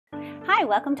Hi,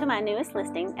 welcome to my newest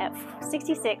listing at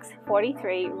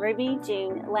 6643 Ruby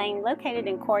June Lane, located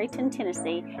in Corryton,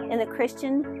 Tennessee, in the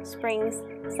Christian Springs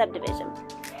subdivision.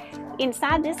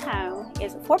 Inside this home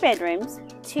is 4 bedrooms,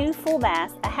 2 full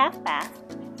baths, a half bath.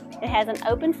 It has an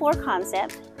open floor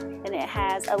concept, and it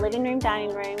has a living room,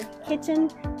 dining room, kitchen,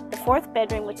 the 4th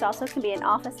bedroom, which also can be an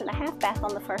office, and a half bath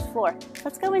on the 1st floor.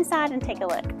 Let's go inside and take a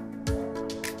look.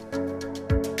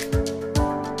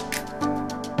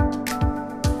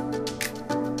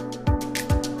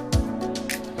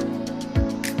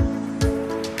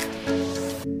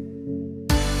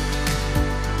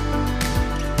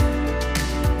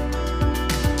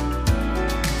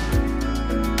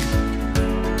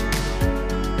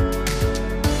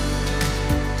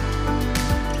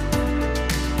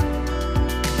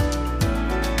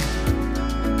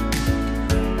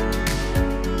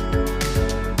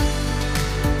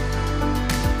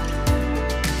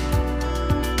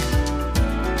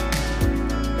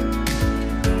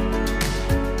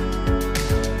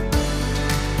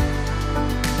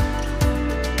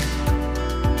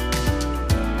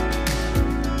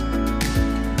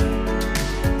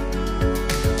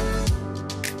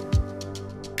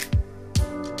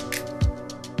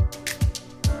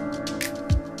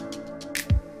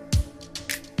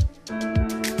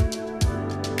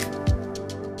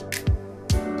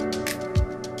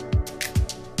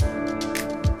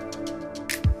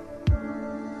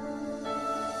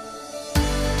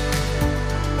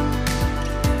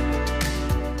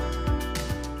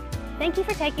 Thank you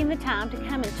for taking the time to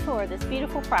come and tour this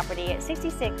beautiful property at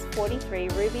 6643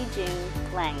 Ruby June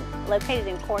Lane, located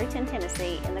in Corryton,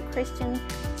 Tennessee, in the Christian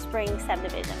Springs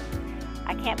subdivision.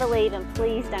 I can't believe, and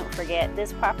please don't forget,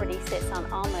 this property sits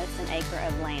on almost an acre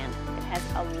of land. It has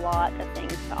a lot of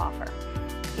things to offer.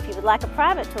 If you would like a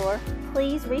private tour,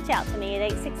 please reach out to me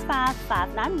at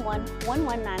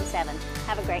 865-591-1197.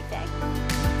 Have a great day.